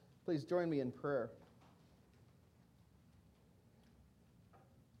Please join me in prayer.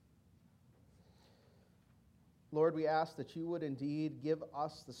 Lord, we ask that you would indeed give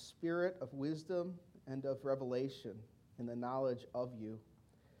us the spirit of wisdom and of revelation in the knowledge of you,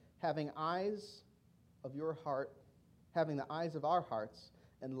 having eyes of your heart, having the eyes of our hearts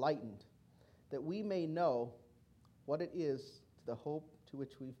enlightened, that we may know what it is to the hope to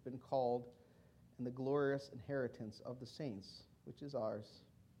which we've been called and the glorious inheritance of the saints, which is ours.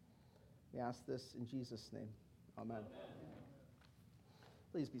 We ask this in Jesus' name. Amen.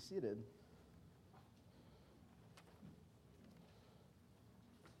 Please be seated.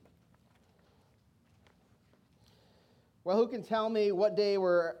 Well, who can tell me what day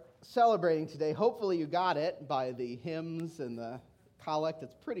we're celebrating today? Hopefully you got it by the hymns and the collect.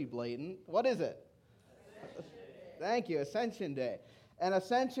 It's pretty blatant. What is it? Ascension Day. Thank you, Ascension Day. And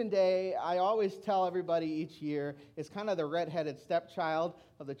Ascension Day, I always tell everybody each year, is kind of the redheaded stepchild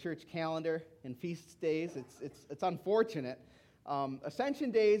of the church calendar and feast days. It's unfortunate.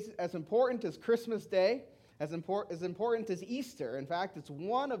 Ascension Day is as important as Christmas Day, as important as Easter. In fact, it's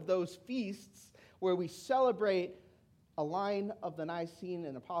one of those feasts where we celebrate a line of the Nicene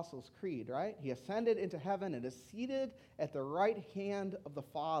and Apostles' Creed, right? He ascended into heaven and is seated at the right hand of the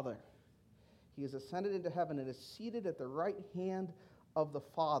Father. He has ascended into heaven and is seated at the right hand of the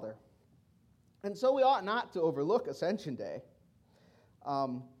Father. And so we ought not to overlook Ascension Day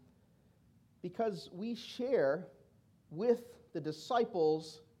because we share with the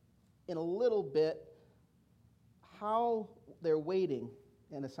disciples in a little bit how they're waiting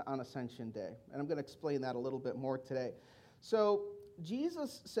on Ascension Day. And I'm going to explain that a little bit more today. So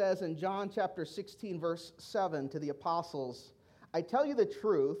Jesus says in John chapter 16, verse 7 to the apostles, "I tell you the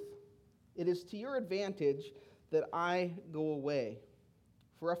truth, it is to your advantage that I go away.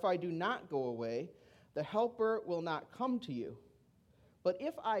 For if I do not go away, the Helper will not come to you. But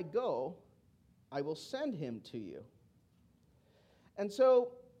if I go, I will send him to you." And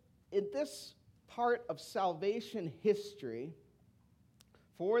so in this part of salvation history,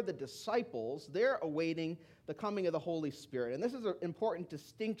 for the disciples, they're awaiting the coming of the Holy Spirit. And this is an important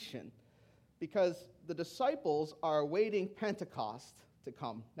distinction because the disciples are awaiting Pentecost to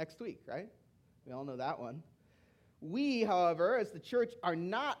come next week, right? We all know that one. We, however, as the church, are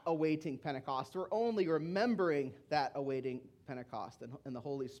not awaiting Pentecost. We're only remembering that awaiting Pentecost and the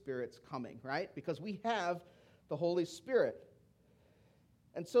Holy Spirit's coming, right? Because we have the Holy Spirit.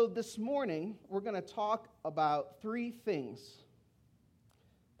 And so this morning, we're going to talk about three things.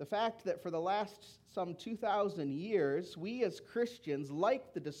 The fact that for the last some 2,000 years, we as Christians,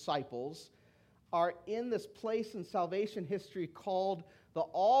 like the disciples, are in this place in salvation history called the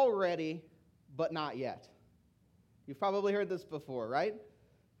already but not yet. You've probably heard this before, right?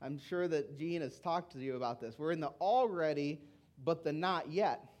 I'm sure that Gene has talked to you about this. We're in the already but the not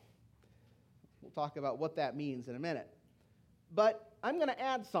yet. We'll talk about what that means in a minute. But I'm going to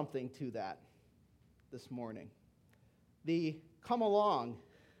add something to that this morning. The come along.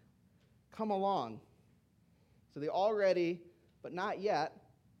 Come along. So the already, but not yet,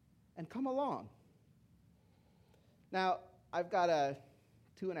 and come along. Now, I've got a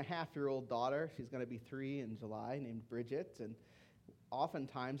 2.5-year-old daughter. She's going to be 3 in July, named Bridget, and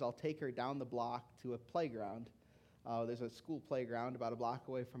oftentimes I'll take her down the block to a playground. There's a school playground about a block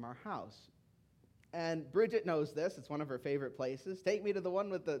away from our house. And Bridget knows this. It's one of her favorite places. "Take me to the one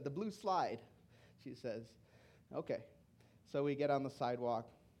with the blue slide," she says. Okay. So we get on the sidewalk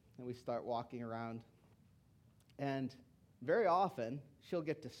and we start walking around. And very often, she'll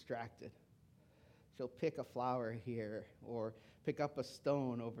get distracted. She'll pick a flower here, or pick up a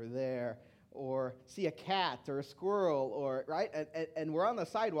stone over there, or see a cat or a squirrel, or right? And we're on the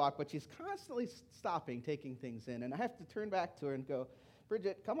sidewalk, but she's constantly stopping, taking things in. And I have to turn back to her and go,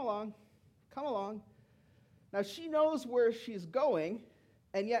 "Bridget, come along, come along." Now, she knows where she's going,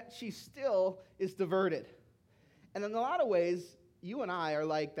 and yet she still is diverted. And in a lot of ways, you and I are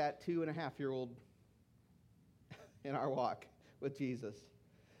like that 2.5-year-old in our walk with Jesus.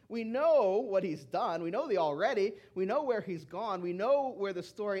 We know what he's done. We know the already. We know where he's gone. We know where the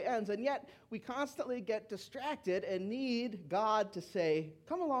story ends. And yet, we constantly get distracted and need God to say,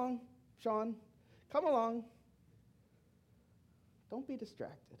 "Come along, Sean. Come along. Don't be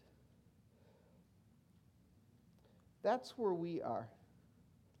distracted." That's where we are.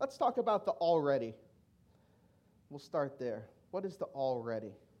 Let's talk about the already. We'll start there. What is the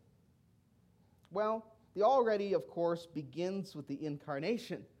already? Well, the already, of course, begins with the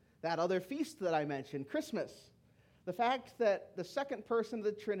incarnation, that other feast that I mentioned, Christmas. The fact that the second person of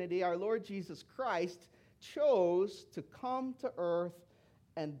the Trinity, our Lord Jesus Christ, chose to come to earth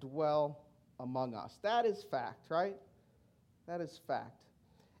and dwell among us. That is fact, right? That is fact.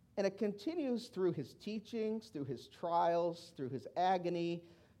 And it continues through his teachings, through his trials, through his agony,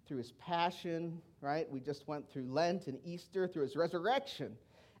 through his passion, right? We just went through Lent and Easter, through his resurrection.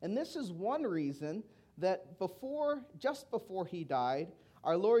 And this is one reason that just before he died,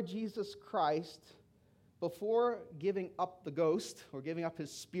 our Lord Jesus Christ, before giving up the ghost or giving up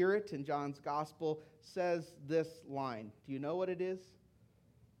his spirit in John's gospel, says this line. Do you know what it is?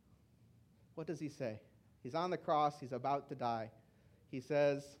 What does he say? He's on the cross. He's about to die. He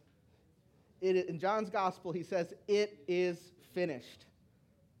says, in John's gospel, he says, "It is finished."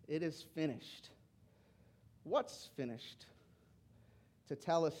 It is finished. What's finished?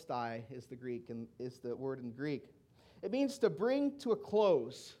 Tetelestai is the Greek, and is the word in Greek. It means to bring to a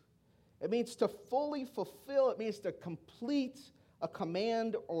close. It means to fully fulfill. It means to complete a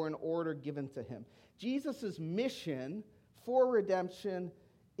command or an order given to him. Jesus' mission for redemption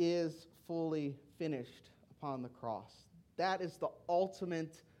is fully finished upon the cross. That is the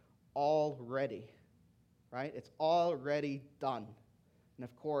ultimate already, right? It's already done. And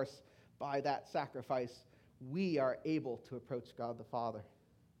of course, by that sacrifice, we are able to approach God the Father.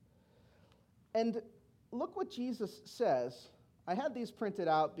 And look what Jesus says. I had these printed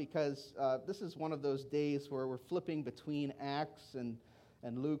out because this is one of those days where we're flipping between Acts and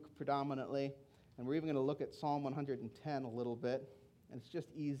Luke predominantly. And we're even going to look at Psalm 110 a little bit. And it's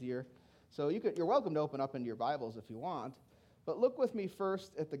just easier. So you're welcome to open up into your Bibles if you want. But look with me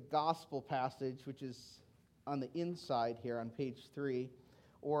first at the gospel passage, which is on the inside here on page 3,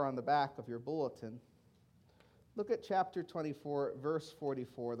 or on the back of your bulletin. Look at chapter 24, verse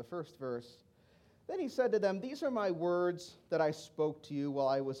 44, the first verse. Then he said to them, "These are my words that I spoke to you while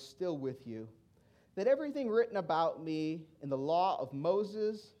I was still with you, that everything written about me in the law of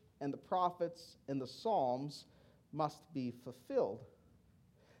Moses and the prophets and the Psalms must be fulfilled."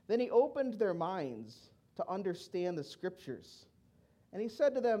 Then he opened their minds to understand the Scriptures. And he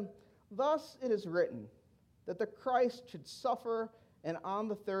said to them, "Thus it is written, that the Christ should suffer and on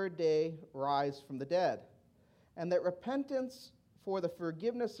the third day rise from the dead, and that repentance for the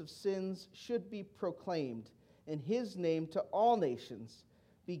forgiveness of sins should be proclaimed in his name to all nations,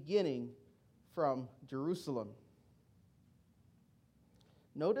 beginning from Jerusalem."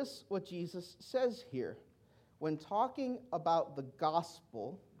 Notice what Jesus says here. When talking about the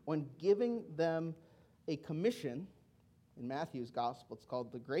gospel, when giving them a commission, in Matthew's gospel it's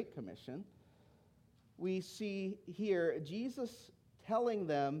called the Great Commission, we see here Jesus telling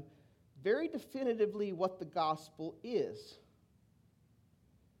them very definitively what the gospel is.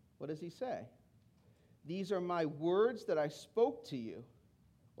 What does he say? "These are my words that I spoke to you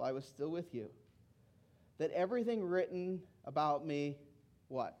while I was still with you, that everything written about me,"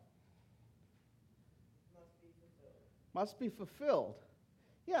 what? Must be fulfilled.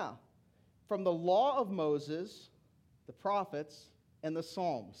 Yeah. From the law of Moses, the prophets, and the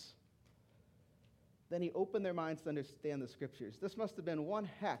Psalms. Then he opened their minds to understand the Scriptures. This must have been one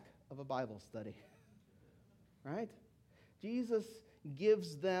heck of a Bible study. Right? Jesus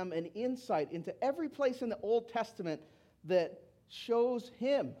gives them an insight into every place in the Old Testament that shows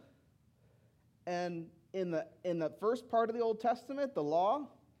him. And in the first part of the Old Testament, the law,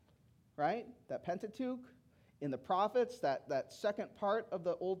 right? That Pentateuch. In the prophets, that second part of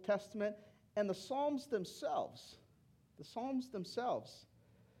the Old Testament, and the Psalms themselves. The Psalms themselves.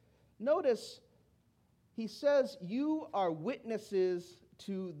 Notice, he says, "You are witnesses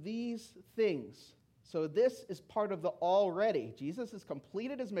to these things." So this is part of the already. Jesus has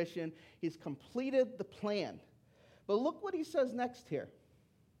completed his mission. He's completed the plan. But look what he says next here.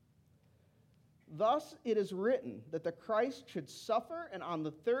 "Thus it is written that the Christ should suffer and on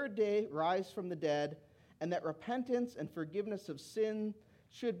the third day rise from the dead, and that repentance and forgiveness of sin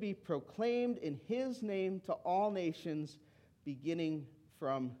should be proclaimed in his name to all nations, beginning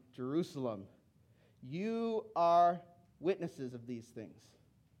from Jerusalem." You are witnesses of these things.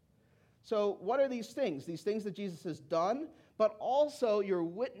 So what are these things? These things that Jesus has done, but also you're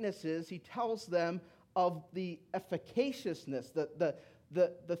witnesses, he tells them, of the efficaciousness,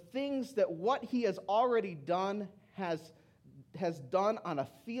 the things that what he has already done has done on a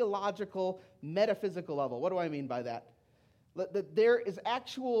theological, metaphysical level. What do I mean by that? That there is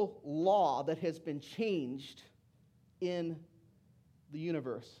actual law that has been changed in the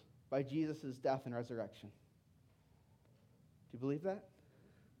universe by Jesus' death and resurrection. Do you believe that?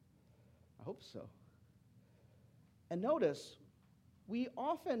 I hope so. And notice, we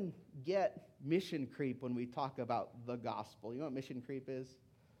often get mission creep when we talk about the gospel. You know what mission creep is?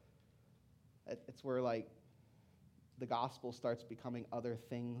 It's where, like, the gospel starts becoming other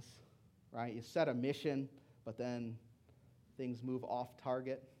things, right? You set a mission, but then things move off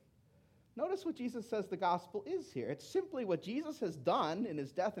target. Notice what Jesus says the gospel is here. It's simply what Jesus has done in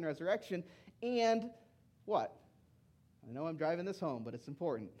his death and resurrection, and what? I know I'm driving this home, but it's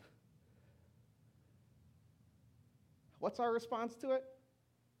important. What's our response to it?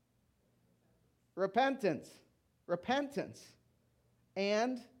 Repentance. Repentance.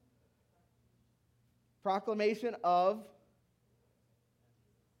 And proclamation of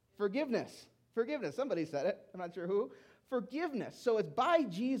forgiveness. Forgiveness. Somebody said it. I'm not sure who. Forgiveness. So it's by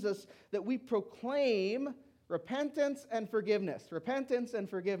Jesus that we proclaim repentance and forgiveness. Repentance and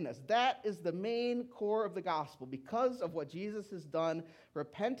forgiveness. That is the main core of the gospel. Because of what Jesus has done,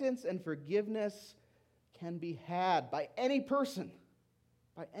 repentance and forgiveness can be had by any person.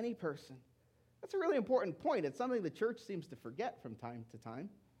 By any person. That's a really important point. It's something the church seems to forget from time to time.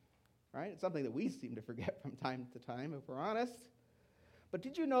 Right? It's something that we seem to forget from time to time, if we're honest. But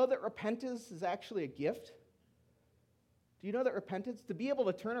did you know that repentance is actually a gift? Do you know that repentance, to be able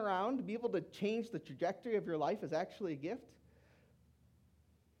to turn around, to be able to change the trajectory of your life, is actually a gift?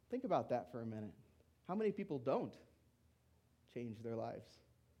 Think about that for a minute. How many people don't change their lives?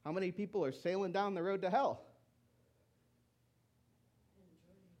 How many people are sailing down the road to hell?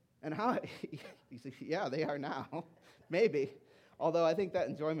 And how? Yeah, they are now. Maybe. Although I think that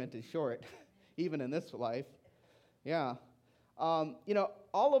enjoyment is short, even in this life. Yeah. All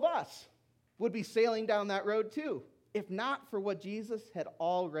of us would be sailing down that road too, if not for what Jesus had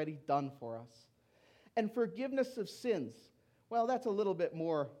already done for us. And forgiveness of sins, well, that's a little bit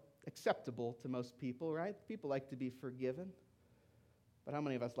more acceptable to most people, right? People like to be forgiven. But how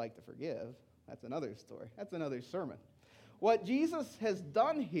many of us like to forgive? That's another story. That's another sermon. What Jesus has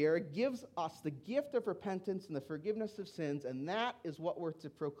done here gives us the gift of repentance and the forgiveness of sins, and that is what we're to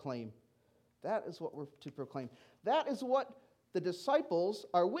proclaim. That is what we're to proclaim. That is what the disciples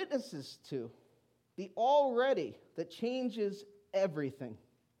are witnesses to. The already that changes everything.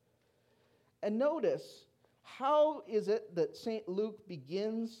 And notice, how is it that St. Luke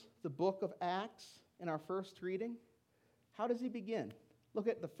begins the book of Acts in our first reading? How does he begin? Look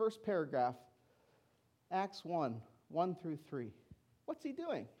at the first paragraph, Acts 1 through 3. What's he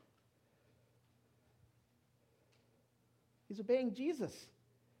doing? He's obeying Jesus.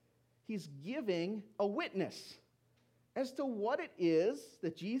 He's giving a witness as to what it is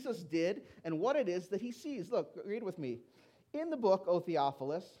that Jesus did and what it is that he sees. Look, read with me. In the book, O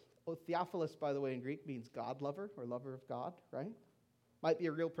Theophilus, Theophilus, by the way, in Greek means God lover or lover of God, right? Might be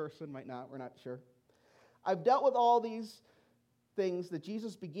a real person, might not, we're not sure. I've dealt with all these things that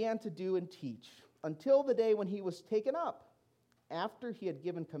Jesus began to do and teach until the day when he was taken up, after he had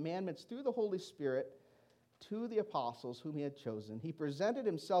given commandments through the Holy Spirit to the apostles whom he had chosen. He presented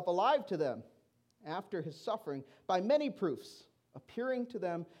himself alive to them after his suffering by many proofs, appearing to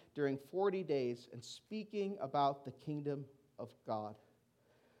them during 40 days and speaking about the kingdom of God.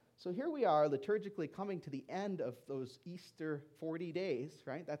 So here we are liturgically coming to the end of those Easter 40 days,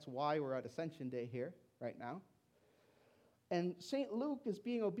 right? That's why we're at Ascension Day here right now. And St. Luke is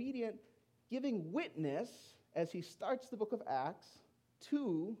being obedient, giving witness as he starts the book of Acts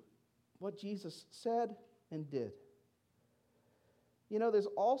to what Jesus said and did. You know, there's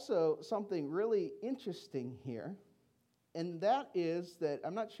also something really interesting here, and that is that,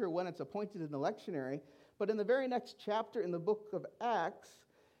 I'm not sure when it's appointed in the lectionary, but in the very next chapter in the book of Acts,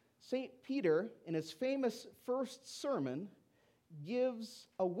 St. Peter, in his famous first sermon, gives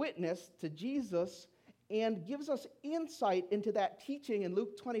a witness to Jesus and gives us insight into that teaching in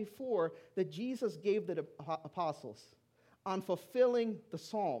Luke 24 that Jesus gave the apostles on fulfilling the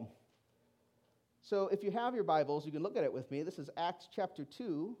psalm. So if you have your Bibles, you can look at it with me. This is Acts chapter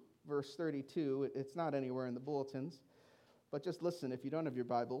 2, verse 32. It's not anywhere in the bulletins, but just listen if you don't have your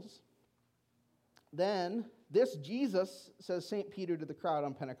Bibles. Then, this Jesus, says St. Peter to the crowd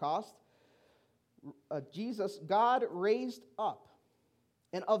on Pentecost, Jesus, God raised up,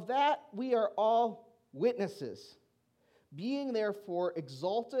 and of that we are all witnesses, being therefore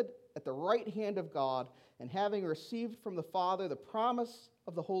exalted at the right hand of God, and having received from the Father the promise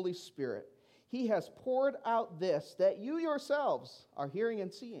of the Holy Spirit, he has poured out this that you yourselves are hearing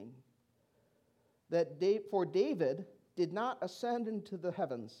and seeing. For David did not ascend into the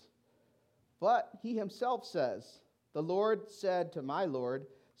heavens, but he himself says, the Lord said to my Lord,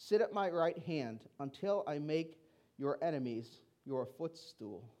 sit at my right hand until I make your enemies your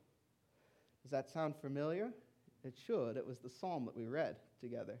footstool. Does that sound familiar? It should. It was the psalm that we read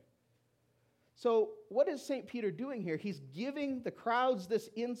together. So what is St. Peter doing here? He's giving the crowds this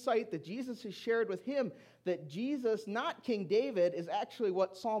insight that Jesus has shared with him, that Jesus, not King David, is actually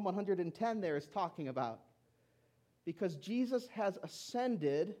what Psalm 110 there is talking about. Because Jesus has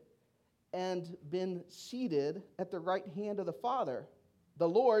ascended and been seated at the right hand of the Father. The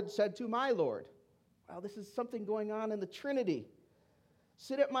Lord said to my Lord. Wow, this is something going on in the Trinity.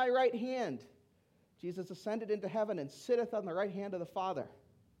 Sit at my right hand. Jesus ascended into heaven and sitteth on the right hand of the Father,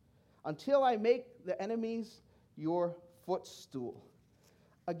 until I make the enemies your footstool.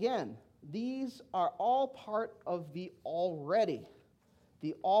 Again, these are all part of the already.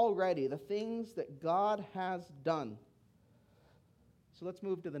 The already, the things that God has done. So let's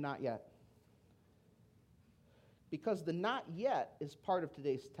move to the not yet. Because the not yet is part of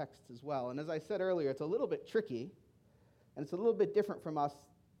today's text as well. And as I said earlier, it's a little bit tricky, and it's a little bit different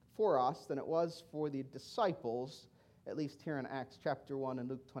for us than it was for the disciples, at least here in Acts chapter 1 and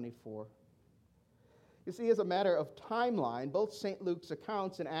Luke 24. You see, as a matter of timeline, both St. Luke's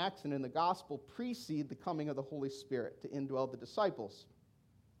accounts in Acts and in the Gospel precede the coming of the Holy Spirit to indwell the disciples.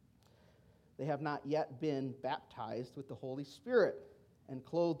 They have not yet been baptized with the Holy Spirit and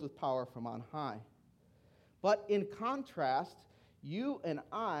clothed with power from on high. But in contrast, you and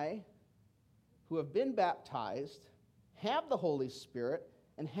I, who have been baptized, have the Holy Spirit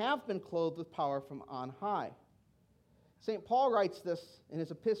and have been clothed with power from on high. St. Paul writes this in his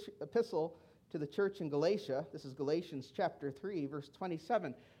epistle to the church in Galatia. This is Galatians chapter 3, verse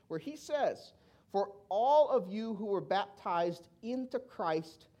 27, where he says, "For all of you who were baptized into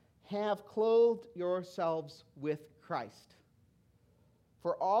Christ have clothed yourselves with Christ."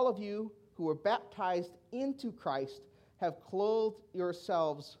 For all of you who were baptized into Christ have clothed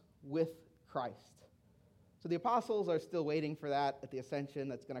yourselves with Christ. So the apostles are still waiting for that at the ascension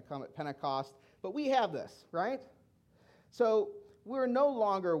that's going to come at Pentecost. But we have this, right? So we're no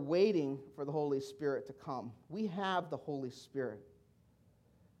longer waiting for the Holy Spirit to come. We have the Holy Spirit.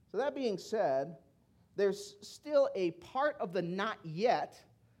 So that being said, there's still a part of the not yet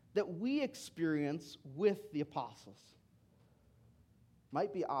that we experience with the apostles.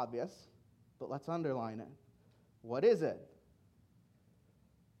 Might be obvious, but let's underline it. What is it?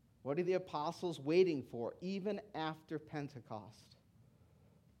 What are the apostles waiting for even after Pentecost?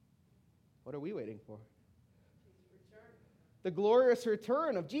 What are we waiting for? The glorious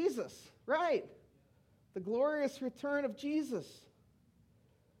return of Jesus, right? The glorious return of Jesus.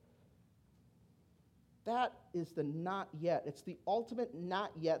 That is the not yet. It's the ultimate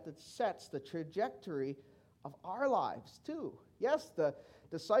not yet that sets the trajectory of our lives too. Yes, the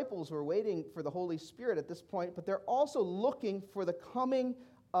disciples were waiting for the Holy Spirit at this point, but they're also looking for the coming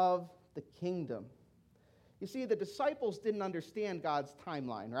of the kingdom. You see, the disciples didn't understand God's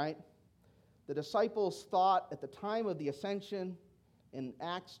timeline, right? The disciples thought at the time of the ascension in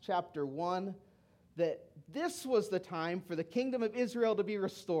Acts chapter 1 that this was the time for the kingdom of Israel to be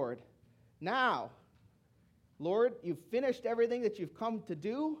restored. Now, Lord, you've finished everything that you've come to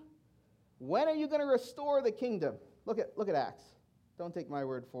do. When are you going to restore the kingdom? Look at Acts. Don't take my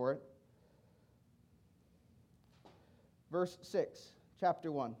word for it. Verse 6,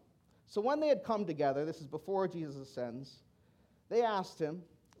 chapter 1. So when they had come together, this is before Jesus ascends, they asked him,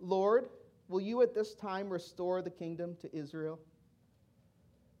 "Lord, will you at this time restore the kingdom to Israel?"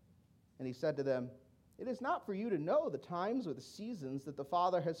 And he said to them, "It is not for you to know the times or the seasons that the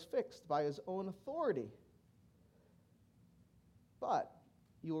Father has fixed by his own authority. But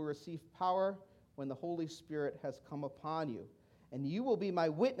you will receive power when the Holy Spirit has come upon you. And you will be my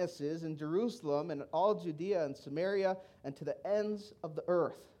witnesses in Jerusalem and all Judea and Samaria and to the ends of the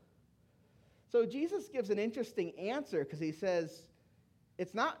earth." So Jesus gives an interesting answer because he says,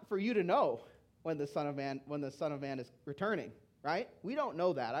 it's not for you to know when the Son of Man is returning, right? We don't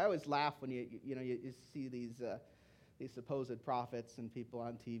know that. I always laugh when you see these supposed prophets and people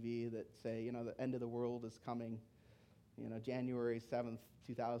on TV that say, the end of the world is coming, January 7th,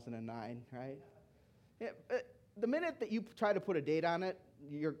 2009, right? Yeah, the minute that you try to put a date on it,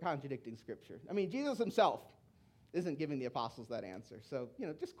 you're contradicting Scripture. I mean, Jesus himself isn't giving the apostles that answer. So,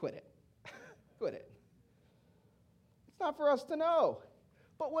 just quit it. Quit it. It's not for us to know.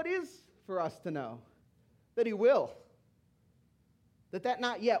 But what is for us to know? That he will. That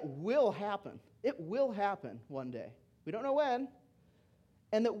not yet will happen. It will happen one day. We don't know when.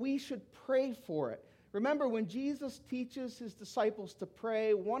 And that we should pray for it. Remember, when Jesus teaches his disciples to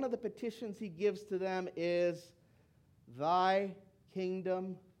pray, one of the petitions he gives to them is, "Thy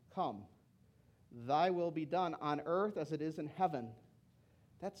kingdom come. Thy will be done on earth as it is in heaven."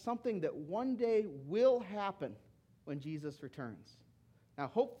 That's something that one day will happen when Jesus returns. Now,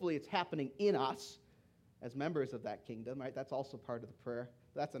 hopefully it's happening in us as members of that kingdom, right? That's also part of the prayer.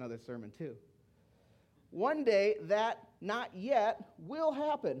 That's another sermon too. One day, that not yet will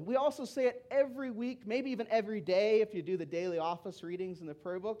happen. We also say it every week, maybe even every day. If you do the daily office readings in the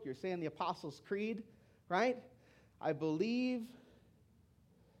prayer book, you're saying the Apostles' Creed, right? I believe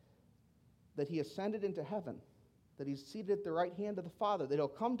that he ascended into heaven, that he's seated at the right hand of the Father, that he'll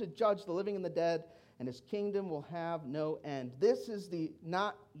come to judge the living and the dead, and his kingdom will have no end. This is the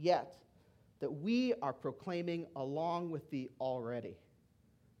not yet that we are proclaiming along with the already.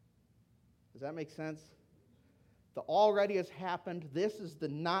 Does that make sense? The already has happened. This is the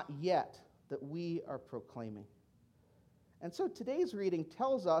not yet that we are proclaiming. And so today's reading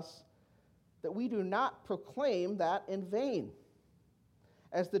tells us that we do not proclaim that in vain.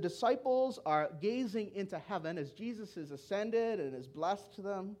 As the disciples are gazing into heaven, as Jesus is ascended and is blessed to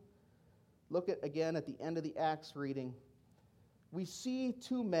them, look again at the end of the Acts reading. We see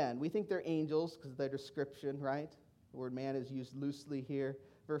two men. We think they're angels because of their description, right? The word man is used loosely here.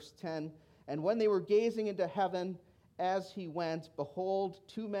 Verse 10, and when they were gazing into heaven as he went, behold,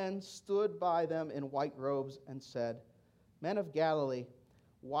 two men stood by them in white robes and said, Men of Galilee,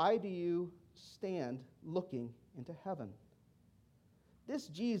 why do you stand looking into heaven? This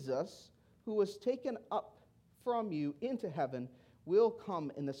Jesus, who was taken up from you into heaven, will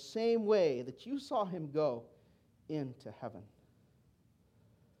come in the same way that you saw him go into heaven.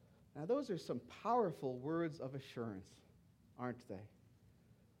 Now, those are some powerful words of assurance, aren't they?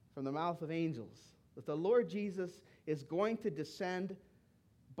 From the mouth of angels, that the Lord Jesus is going to descend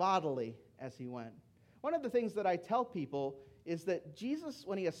bodily as he went. One of the things that I tell people is that Jesus,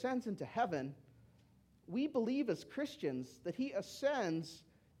 when he ascends into heaven, we believe as Christians that he ascends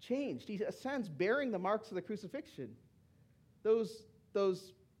changed. He ascends bearing the marks of the crucifixion. Those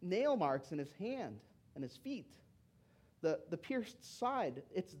nail marks in his hand and his feet. The pierced side.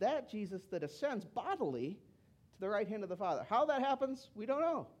 It's that Jesus that ascends bodily to the right hand of the Father. How that happens, we don't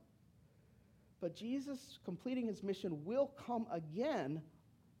know. But Jesus, completing his mission, will come again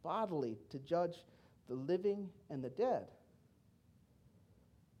bodily to judge the living and the dead.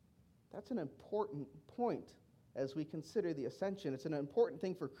 That's an important point as we consider the ascension. It's an important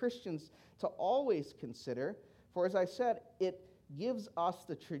thing for Christians to always consider, for as I said, it gives us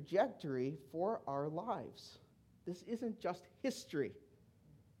the trajectory for our lives. This isn't just history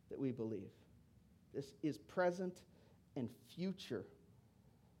that we believe. This is present and future.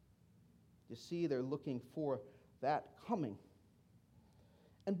 You see, they're looking for that coming.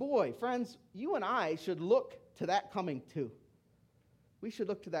 And boy, friends, you and I should look to that coming too. We should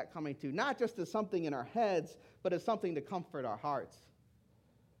look to that coming too, not just as something in our heads, but as something to comfort our hearts.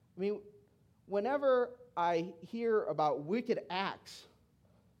 I mean, whenever I hear about wicked acts,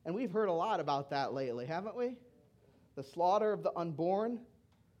 and we've heard a lot about that lately, haven't we? The slaughter of the unborn,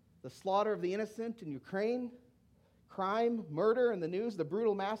 the slaughter of the innocent in Ukraine, crime, murder in the news, the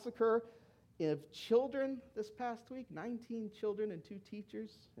brutal massacre of children this past week, 19 children and 2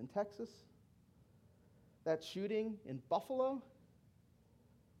 teachers in Texas. That shooting in Buffalo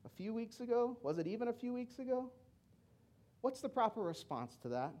a few weeks ago. Was it even a few weeks ago? What's the proper response to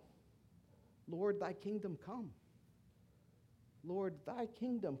that? Lord, thy kingdom come. Lord, thy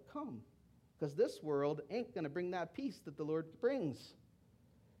kingdom come. Because this world ain't going to bring that peace that the Lord brings.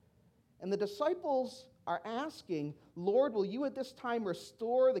 And the disciples are asking, Lord, will you at this time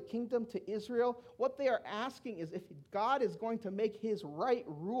restore the kingdom to Israel? What they are asking is if God is going to make his right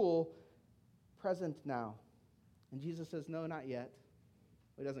rule present now. And Jesus says, no, not yet.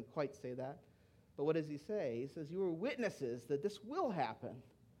 Well, he doesn't quite say that. But what does he say? He says, you are witnesses that this will happen.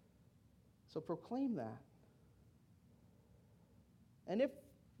 So proclaim that. And if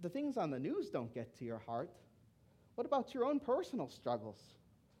the things on the news don't get to your heart, what about your own personal struggles?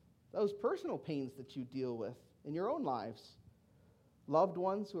 Those personal pains that you deal with in your own lives. Loved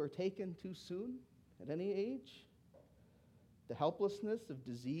ones who are taken too soon at any age. The helplessness of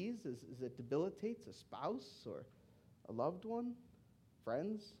disease as it debilitates a spouse or a loved one.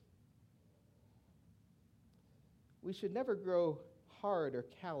 Friends. We should never grow hard or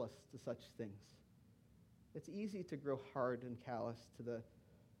callous to such things. It's easy to grow hard and callous to the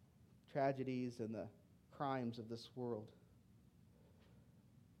tragedies and the crimes of this world.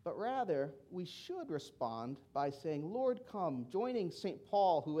 But rather, we should respond by saying, Lord, come, joining St.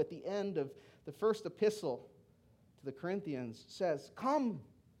 Paul, who at the end of the first epistle to the Corinthians says, come,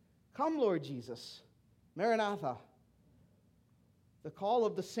 Lord Jesus, Maranatha. The call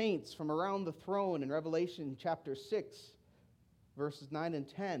of the saints from around the throne in Revelation chapter 6, verses 9 and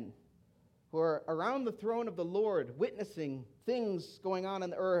 10, who are around the throne of the Lord, witnessing things going on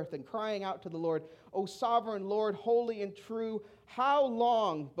the earth and crying out to the Lord, O sovereign Lord, holy and true, how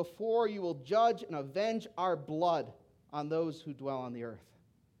long before you will judge and avenge our blood on those who dwell on the earth?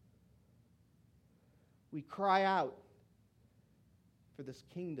 We cry out for this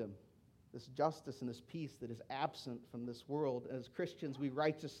kingdom, this justice and this peace that is absent from this world. As Christians, we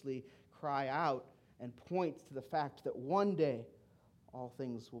righteously cry out and point to the fact that one day all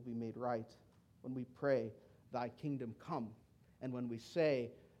things will be made right when we pray, thy kingdom come. And when we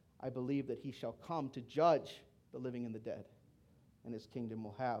say, I believe that he shall come to judge the living and the dead, and his kingdom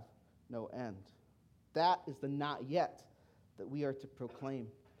will have no end. That is the not yet that we are to proclaim.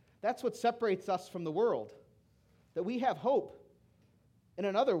 That's what separates us from the world, that we have hope in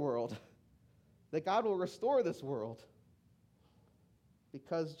another world, that God will restore this world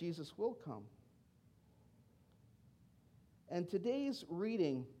because Jesus will come. And today's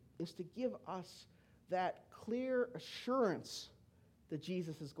reading is to give us that clear assurance that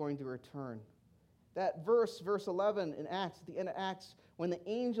Jesus is going to return. That verse 11 in Acts, at the end of Acts, when the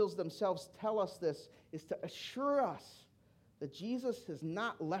angels themselves tell us this, is to assure us that Jesus has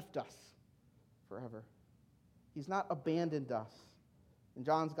not left us forever. He's not abandoned us. In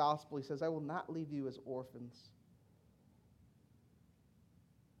John's gospel, he says, I will not leave you as orphans.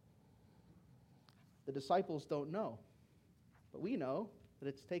 The disciples don't know, but we know that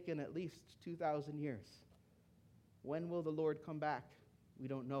it's taken at least 2,000 years. When will the Lord come back? We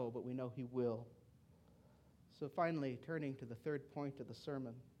don't know, but we know he will. So finally, turning to the third point of the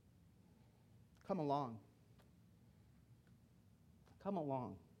sermon, come along. Come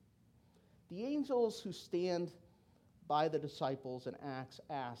along. The angels who stand by the disciples in Acts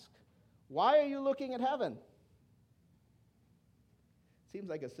ask, why are you looking at heaven? Seems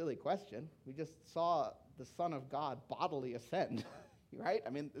like a silly question. We just saw the Son of God bodily ascend, right?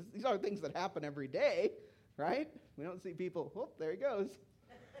 I mean, these are things that happen every day, right? We don't see people, whoop, there he goes.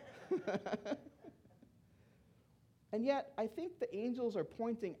 And yet, I think the angels are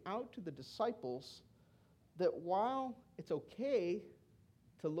pointing out to the disciples that while it's okay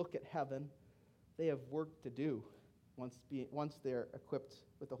to look at heaven, they have work to do once they're equipped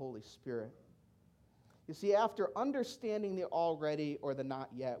with the Holy Spirit. You see, after understanding the already or the not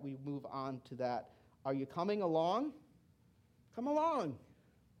yet, we move on to that. Are you coming along? Come along.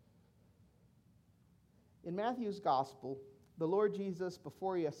 In Matthew's gospel, the Lord Jesus,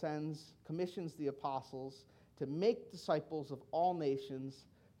 before he ascends, commissions the apostles to make disciples of all nations,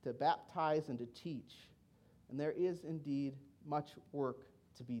 to baptize and to teach. And there is indeed much work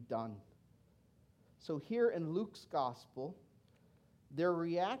to be done. So here in Luke's gospel, their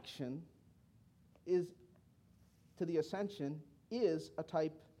reaction is to the ascension is a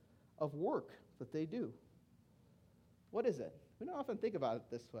type of work that they do. What is it? We don't often think about it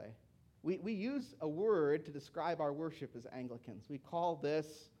this way. We use a word to describe our worship as Anglicans. We call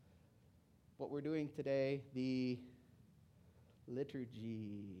this, what we're doing today, the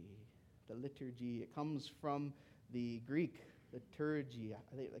liturgy. The liturgy. It comes from the Greek liturgia.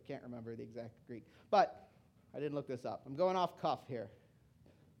 I can't remember the exact Greek. But I didn't look this up. I'm going off cuff here.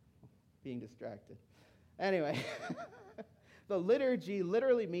 Being distracted. Anyway, the liturgy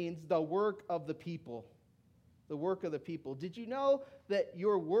literally means the work of the people. The work of the people. Did you know that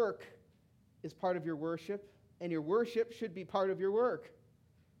your work is part of your worship? And your worship should be part of your work.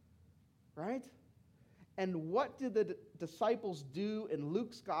 Right? And what did the disciples do in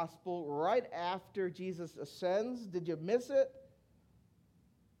Luke's gospel right after Jesus ascends? Did you miss it?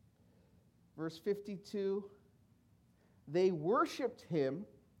 Verse 52, they worshiped him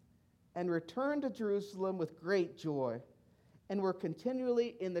and returned to Jerusalem with great joy and were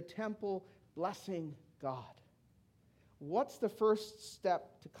continually in the temple blessing God. What's the first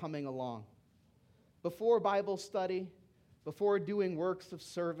step to coming along? Before Bible study, before doing works of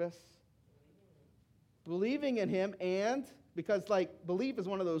service, believing in him, and because believe is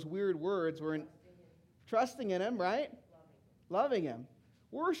one of those weird words, we're trusting in him, right? Loving him.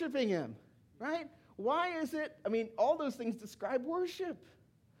 Worshiping him, right? Why is it, all those things describe worship.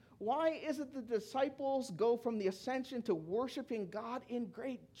 Why is it the disciples go from the ascension to worshiping God in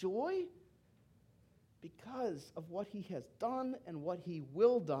great joy? Because of what he has done and what he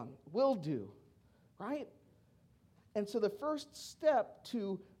will do, right? And so the first step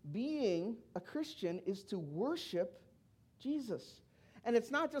to being a Christian is to worship Jesus. And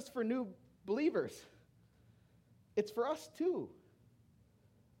it's not just for new believers. It's for us too.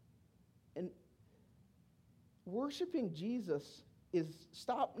 And worshiping Jesus is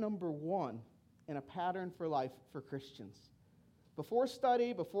stop number one in a pattern for life for Christians. Before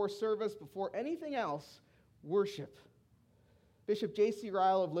study, before service, before anything else, worship. Bishop J.C.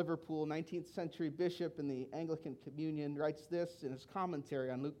 Ryle of Liverpool, 19th century bishop in the Anglican Communion, writes this in his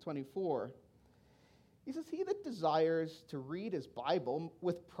commentary on Luke 24. He says, he that desires to read his Bible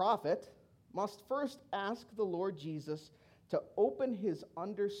with profit must first ask the Lord Jesus to open his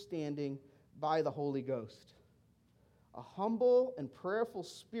understanding by the Holy Ghost. A humble and prayerful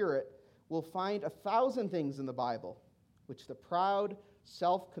spirit will find 1,000 things in the Bible, which the proud,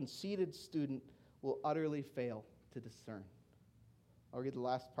 self-conceited student will utterly fail to discern. I'll read the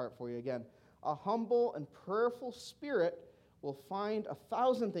last part for you again. A humble and prayerful spirit will find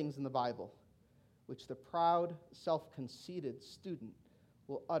 1,000 things in the Bible which the proud, self-conceited student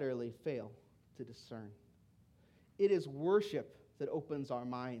will utterly fail to discern. It is worship that opens our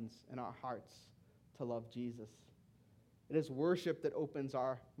minds and our hearts to love Jesus. It is worship that opens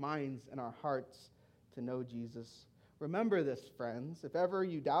our minds and our hearts to know Jesus. Remember this, friends. If ever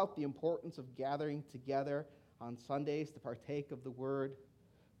you doubt the importance of gathering together on Sundays to partake of the Word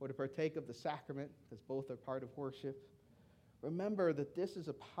or to partake of the sacrament, because both are part of worship, remember that this is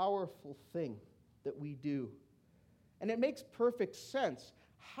a powerful thing that we do. And it makes perfect sense.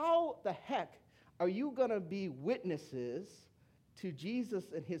 How the heck are you going to be witnesses to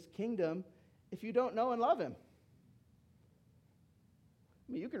Jesus and his kingdom if you don't know and love him?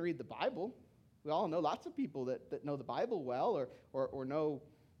 I mean, you can read the Bible. We all know lots of people that know the Bible well or know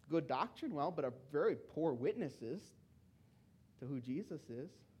good doctrine well, but are very poor witnesses to who Jesus is,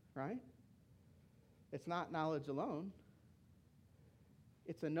 right? It's not knowledge alone.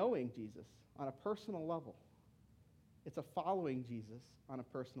 It's a knowing Jesus on a personal level. It's a following Jesus on a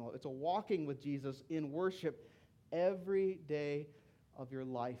personal level. It's a walking with Jesus in worship every day of your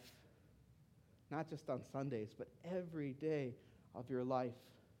life. Not just on Sundays, but every day of your life.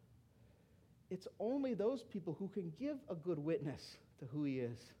 It's only those people who can give a good witness to who he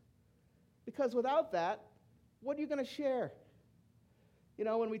is. Because without that, what are you going to share? You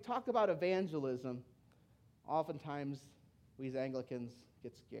know, when we talk about evangelism, oftentimes we as Anglicans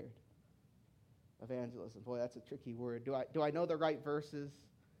get scared. Evangelism, boy, that's a tricky word. Do I know the right verses?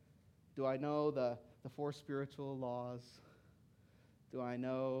 Do I know the 4 spiritual laws? Do I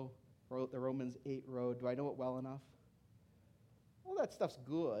know the Romans 8 road? Do I know it well enough? All that stuff's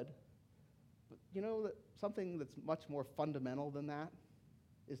good. But you know that something that's much more fundamental than that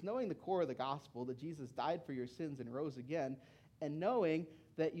is knowing the core of the gospel, that Jesus died for your sins and rose again, and knowing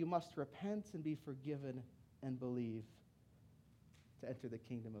that you must repent and be forgiven and believe to enter the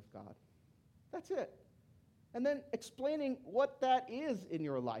kingdom of God. That's it. And then explaining what that is in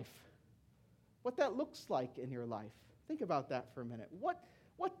your life, what that looks like in your life. Think about that for a minute. What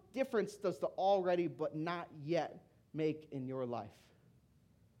difference does the already but not yet make in your life?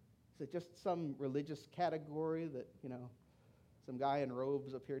 Is it just some religious category that, some guy in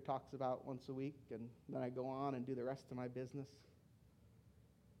robes up here talks about once a week, and then I go on and do the rest of my business?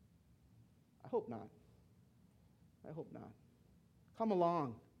 I hope not. I hope not. Come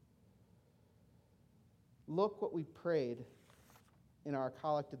along. Look what we prayed in our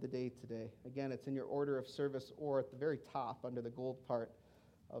collect of the day today. Again, it's in your order of service or at the very top under the gold part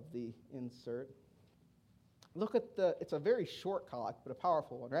of the insert. Look at it's a very short collect, but a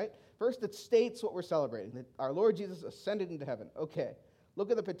powerful one, right? First, it states what we're celebrating, that our Lord Jesus ascended into heaven. Okay, look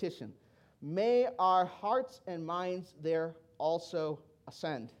at the petition. May our hearts and minds there also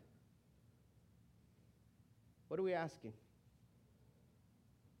ascend. What are we asking?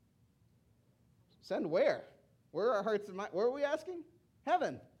 Ascend where? Where are our hearts and minds? Where are we asking?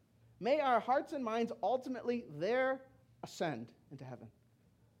 Heaven. May our hearts and minds ultimately there ascend into heaven.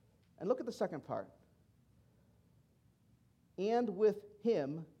 And look at the second part. And with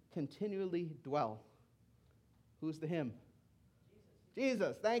him continually dwell. Who's the him?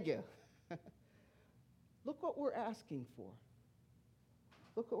 Jesus, thank you. Look what we're asking for.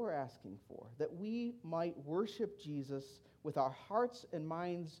 Look what we're asking for. That we might worship Jesus with our hearts and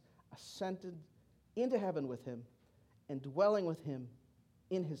minds ascended into heaven with him and dwelling with him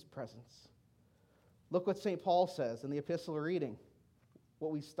in his presence. Look what St. Paul says in the epistle reading,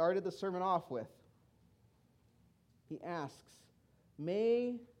 what we started the sermon off with. He asks,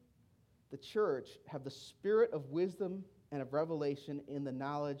 may the church have the spirit of wisdom and of revelation in the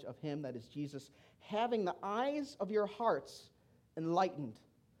knowledge of him, that is Jesus, having the eyes of your hearts enlightened,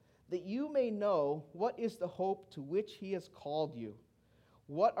 that you may know what is the hope to which he has called you,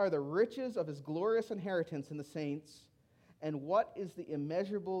 what are the riches of his glorious inheritance in the saints, and what is the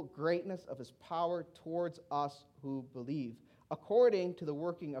immeasurable greatness of his power towards us who believe, according to the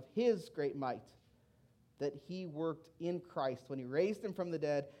working of his great might, that he worked in Christ when he raised him from the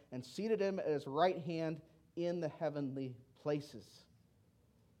dead and seated him at his right hand in the heavenly places.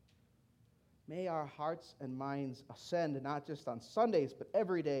 May our hearts and minds ascend not just on Sundays, but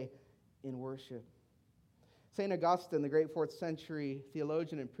every day in worship. St. Augustine, the great 4th century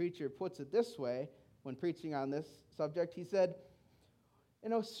theologian and preacher, puts it this way when preaching on this subject. He said,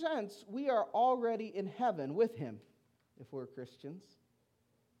 in a sense, we are already in heaven with him, if we're Christians,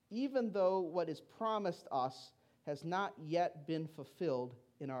 even though what is promised us has not yet been fulfilled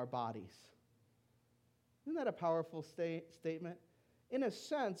in our bodies. Isn't that a powerful statement? In a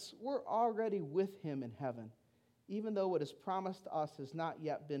sense, we're already with him in heaven, even though what is promised to us has not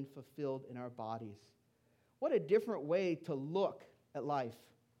yet been fulfilled in our bodies. What a different way to look at life,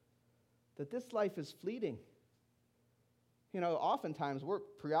 that this life is fleeting. Oftentimes we're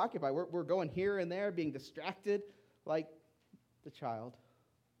preoccupied. We're going here and there, being distracted like the child,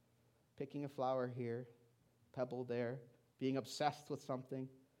 picking a flower here, pebble there, being obsessed with something.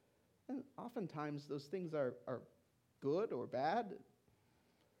 And oftentimes those things are good or bad,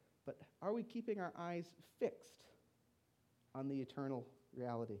 but are we keeping our eyes fixed on the eternal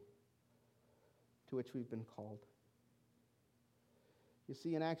reality to which we've been called? You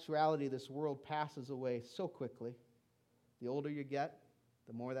see, in actuality, this world passes away so quickly. The older you get,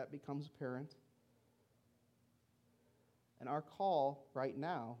 the more that becomes apparent. And our call right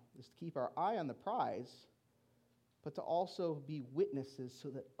now is to keep our eye on the prize, but to also be witnesses so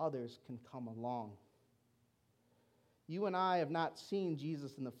that others can come along. You and I have not seen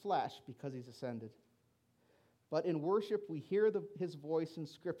Jesus in the flesh because he's ascended. But in worship, we hear his voice in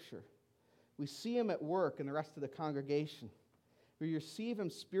Scripture. We see him at work in the rest of the congregation. We receive him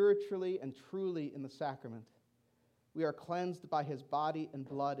spiritually and truly in the sacrament. We are cleansed by his body and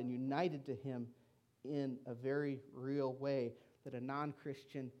blood and united to him in a very real way that a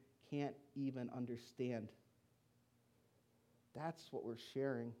non-Christian can't even understand. That's what we're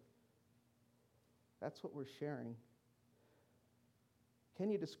sharing. That's what we're sharing.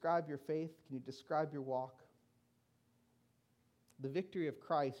 Can you describe your faith? Can you describe your walk? The victory of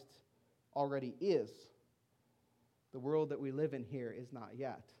Christ already is. The world that we live in here is not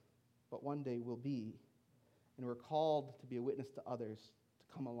yet, but one day will be. And we're called to be a witness to others,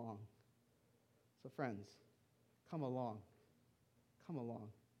 to come along. So friends, come along. Come along.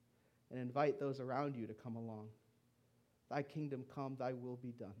 And invite those around you to come along. Thy kingdom come, thy will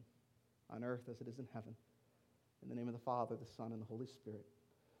be done, on earth as it is in heaven. In the name of the Father, the Son, and the Holy Spirit.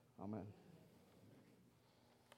 Amen.